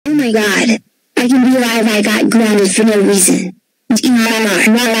my god. I can be alive. I got grounded for no reason.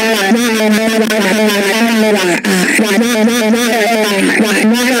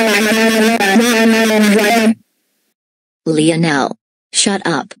 Leonel, shut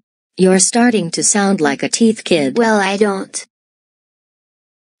up. You're starting to sound like a teeth kid. Well, I don't.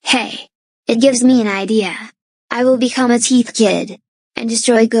 Hey, it gives me an idea. I will become a teeth kid and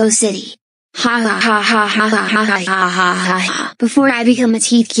destroy GoCity. Ha ha ha ha ha ha ha ha ha ha ha. Before I become a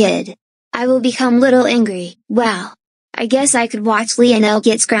teeth kid, I will become little angry. Well, I guess I could watch Leonel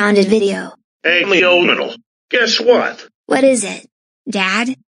gets grounded video. Hey Leonel, guess what? What is it,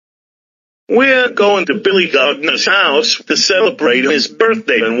 Dad? We're going to Billy Gardner's house to celebrate his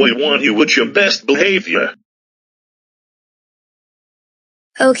birthday, and we want you with your best behavior.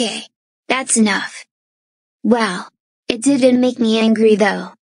 Okay, that's enough. Well, it didn't make me angry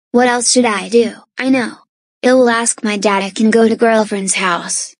though. What else should I do? I know. It will ask my dad I can go to girlfriend's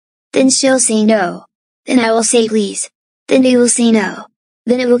house. Then she'll say no. Then I will say please. Then he will say no.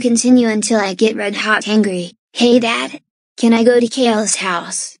 Then it will continue until I get red hot angry. Hey Dad, can I go to Kale's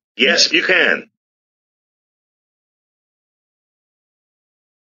house? Yes, you can.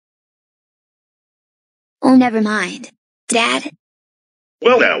 Oh, never mind. Dad?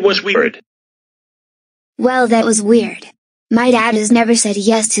 Well, that was weird. Well, that was weird. My dad has never said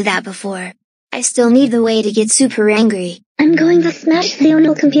yes to that before. I still need the way to get super angry. I'm going to smash the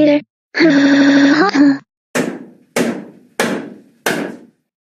Leonel computer.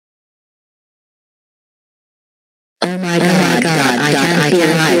 Oh my god, I can't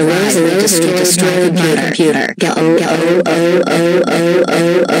feel Rosalie destroy the computer.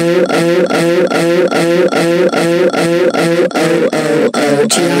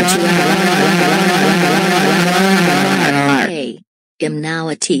 Hey, I'm now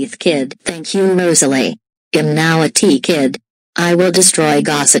a teeth kid. Thank you, Rosalie. I'm now a teeth kid. I will destroy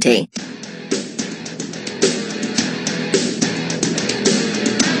GoCity.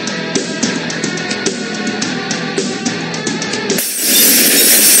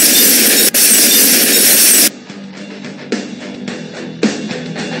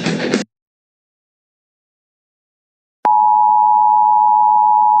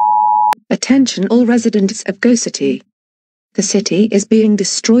 Attention all residents of GoCity. The city is being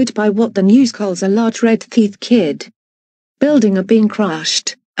destroyed by what the news calls a large red teeth kid. Buildings are being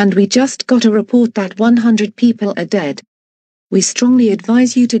crushed, and we just got a report that 100 people are dead. We strongly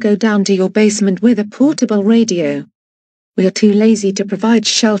advise you to go down to your basement with a portable radio. We are too lazy to provide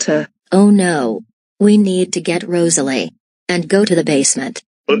shelter. Oh no. We need to get Rosalie and go to the basement.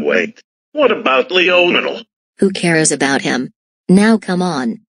 But wait, what about Leonel? Who cares about him? Now come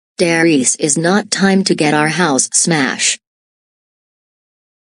on. Darius is not time to get our house smashed.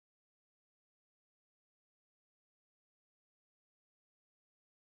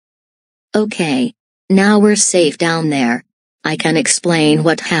 Okay. Now we're safe down there. I can explain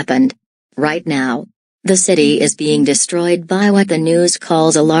what happened. Right now, the city is being destroyed by what the news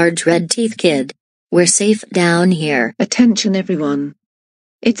calls a large red teeth kid. We're safe down here. Attention everyone.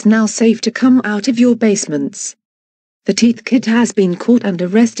 It's now safe to come out of your basements. The teeth kid has been caught and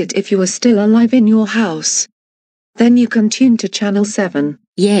arrested. If you are still alive in your house, then you can tune to channel 7.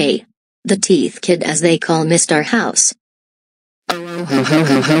 Yay. The teeth kid, as they call Mr. House. Oh ho ho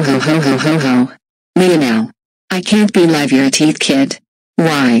ho ho ho ho ho ho ho. Leonel. I can't believe you're a teeth kid.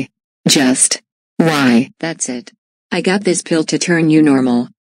 Why? Just why? That's it. I got this pill to turn you normal.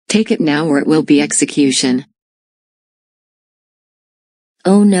 Take it now or it will be execution.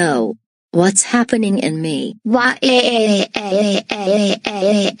 Oh no. What's happening in me?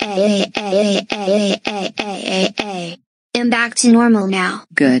 I'm back to normal now.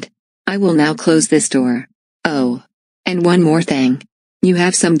 Good. I will now close this door. Oh. And one more thing. You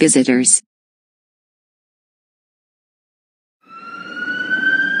have some visitors.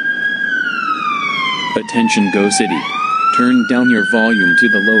 Attention GoCity. Turn down your volume to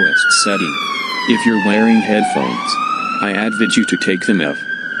the lowest setting. If you're wearing headphones, I advise you to take them off.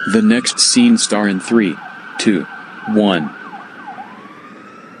 The next scene star in 3, 2, 1.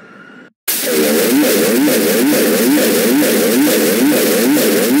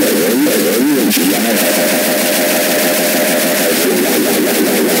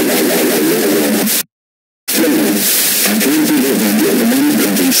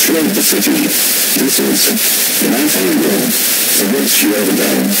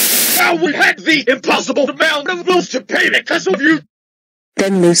 Now we had the impossible amount of bills to pay because of you.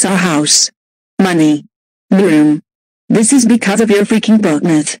 Then lose our house, money, room. This is because of your freaking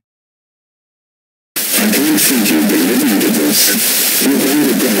brokenness. I don't think you'll be living to this. You're going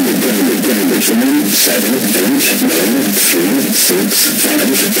to ground from 7, 8, 9, 3, 6,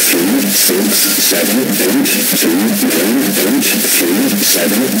 5, 3, 7, 8, 2, 9, 8, 3,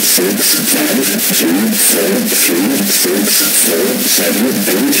 7, 6, 5, 2, 4, 3, 6, 4, 7,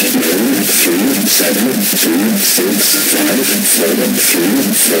 8, 9, 3, 7, 2, 6, 5, 4, 3,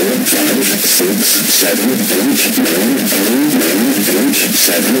 4, 5, 6, 7, 8, 9, 8,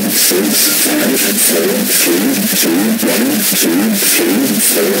 7, 6, 5, 4, 3, 2, 1, 2, 3,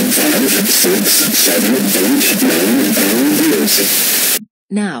 4, 5, 6, 7, 8, 9, and music.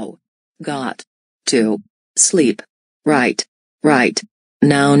 Now. Got. To. Sleep. Right. Right.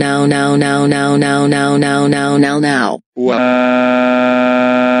 Now. Wow.